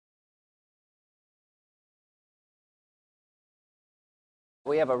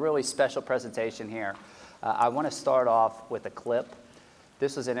We have a really special presentation here. I want to start off with a clip.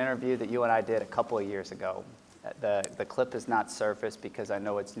 This was an interview that you and I did a couple of years ago. The clip is not surfaced because I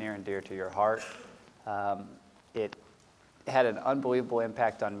know it's near and dear to your heart. It had an unbelievable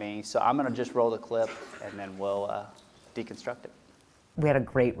impact on me, so I'm going to just roll the clip and then we'll deconstruct it. We had a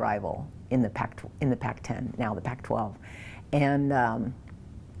great rival in the Pac-10, now the Pac-12, and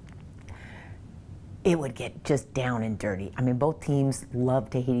it would get just down and dirty. I mean, both teams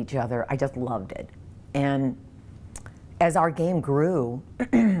loved to hate each other. I just loved it. And as our game grew,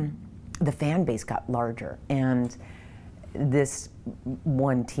 the fan base got larger, and this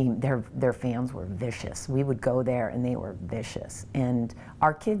one team, their fans were vicious. We would go there and they were vicious. And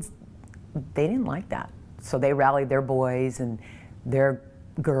our kids, they didn't like that. So they rallied their boys and their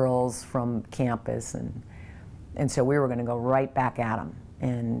girls from campus, and so we were going to go right back at them.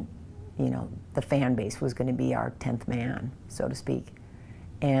 And you know, the fan base was going to be our 10th man, so to speak.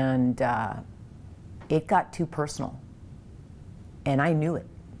 And it got too personal. And I knew it.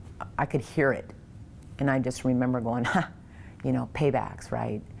 I could hear it. And I just remember going, ha, you know, paybacks,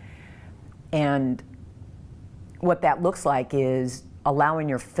 right? And what that looks like is allowing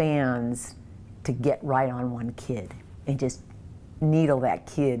your fans to get right on one kid and just needle that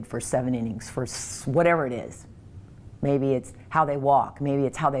kid for 7 innings, for whatever it is. Maybe it's how they walk, maybe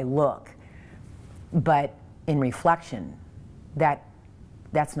it's how they look. But in reflection,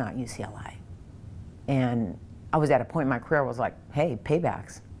 that's not UCLA. And I was at a point in my career where I was like, hey,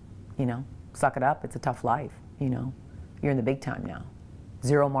 paybacks, you know, suck it up, it's a tough life, you know. You're in the big time now.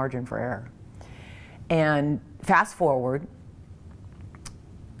 Zero margin for error. And fast forward,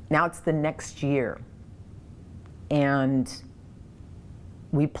 now it's the next year. And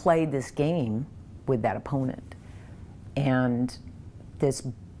we played this game with that opponent. And this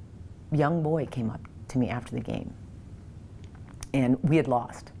young boy came up to me after the game. And we had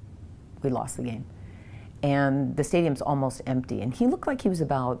lost. We lost the game. And the stadium's almost empty. And he looked like he was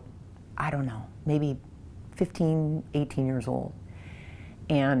about, I don't know, maybe 15, 18 years old.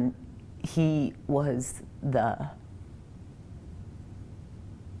 And he was the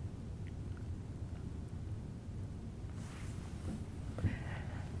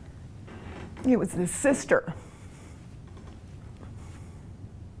sister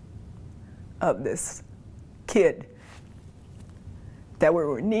of this kid that we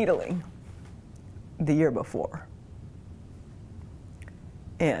were needling the year before.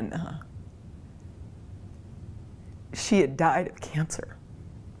 And she had died of cancer.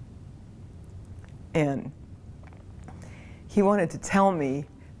 And he wanted to tell me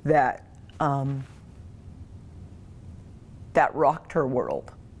that that rocked her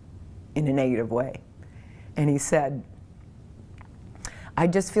world in a negative way. And he said, I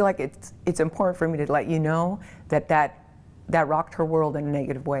just feel like it's important for me to let you know that rocked her world in a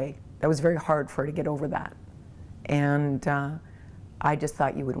negative way. That was very hard for her to get over that. And I just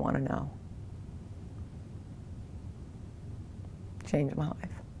thought you would want to know. Changed my life.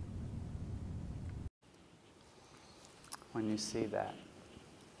 When you see that,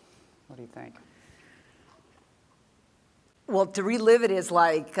 what do you think? Well, to relive it is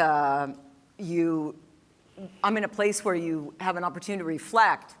like I'm in a place where you have an opportunity to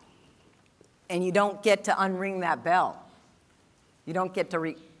reflect, and you don't get to unring that bell. You don't get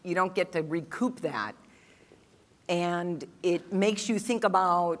to recoup that. And it makes you think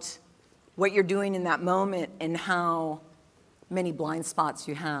about what you're doing in that moment and how many blind spots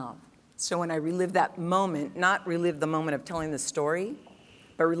you have. So when I relive that moment, not relive the moment of telling the story,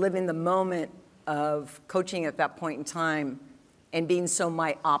 but reliving the moment of coaching at that point in time and being so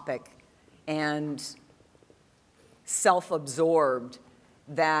myopic and self-absorbed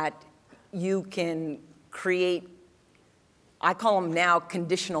that you can create, I call them now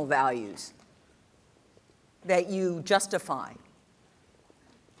conditional values, that you justify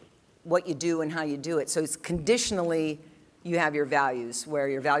what you do and how you do it. So it's conditionally, you have your values, where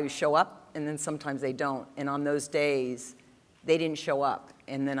your values show up and then sometimes they don't. And on those days, they didn't show up.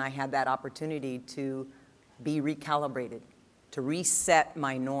 And then I had that opportunity to be recalibrated, to reset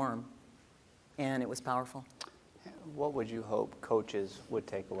my norm. And it was powerful. What would you hope coaches would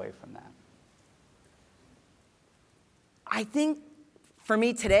take away from that? I think for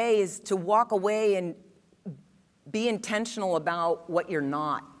me today is to walk away and be intentional about what you're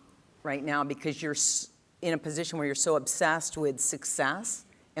not right now, because you're in a position where you're so obsessed with success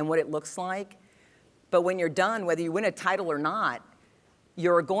and what it looks like. But when you're done, whether you win a title or not,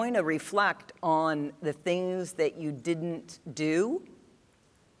 you're going to reflect on the things that you didn't do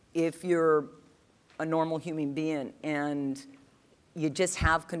if you're a normal human being, and you just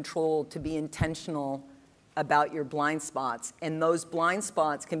have control to be intentional about your blind spots, and those blind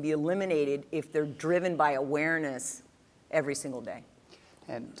spots can be eliminated if they're driven by awareness every single day.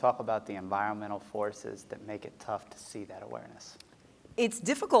 And talk about the environmental forces that make it tough to see that awareness. It's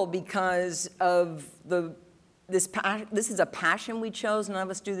difficult because of this is a passion we chose. None of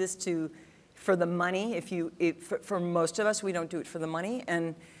us do this for the money. For most of us, we don't do it for the money.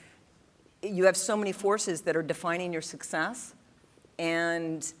 And you have so many forces that are defining your success,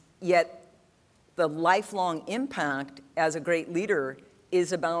 and yet the lifelong impact as a great leader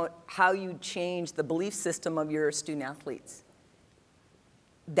is about how you change the belief system of your student athletes.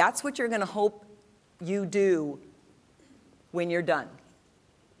 That's what you're going to hope you do when you're done.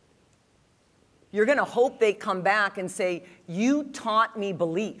 You're going to hope they come back and say, you taught me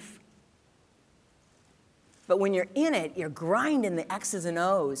belief. But when you're in it, you're grinding the X's and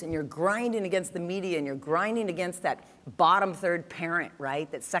O's, and you're grinding against the media, and you're grinding against that bottom third parent, right,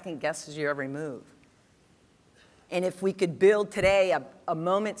 that second guesses your every move. And if we could build today a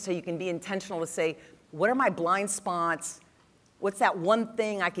moment so you can be intentional to say, what are my blind spots? What's that one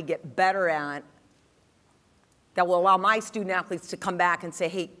thing I could get better at that will allow my student athletes to come back and say,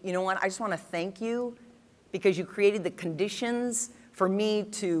 hey, you know what, I just want to thank you because you created the conditions for me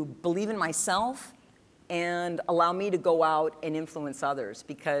to believe in myself and allow me to go out and influence others,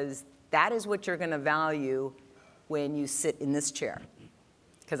 because that is what you're going to value when you sit in this chair,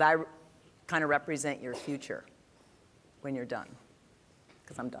 because I kind of represent your future when you're done,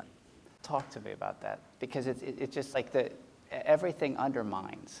 because I'm done. Talk to me about that, because it's just like everything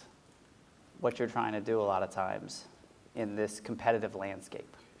undermines what you're trying to do a lot of times in this competitive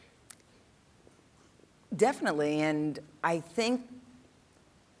landscape. Definitely, and I think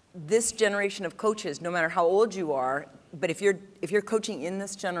this generation of coaches, no matter how old you are, but if you're coaching in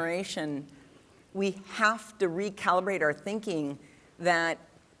this generation, we have to recalibrate our thinking that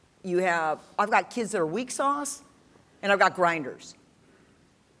I've got kids that are weak sauce, and I've got grinders.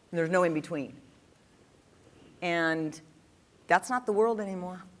 And there's no in between. And that's not the world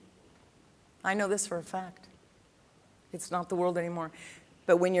anymore. I know this for a fact. It's not the world anymore.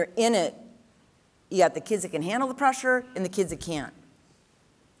 But when you're in it, you got the kids that can handle the pressure and the kids that can't.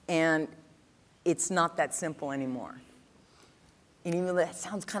 And it's not that simple anymore. And even though that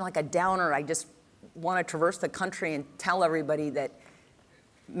sounds kind of like a downer, I just want to traverse the country and tell everybody that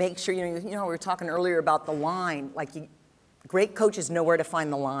make sure, we were talking earlier about the line, great coaches know where to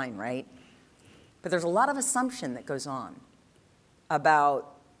find the line, right? But there's a lot of assumption that goes on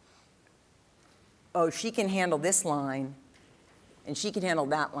about, oh, she can handle this line and she can handle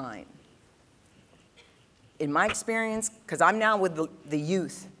that line. In my experience, because I'm now with the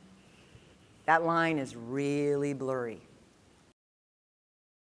youth, that line is really blurry.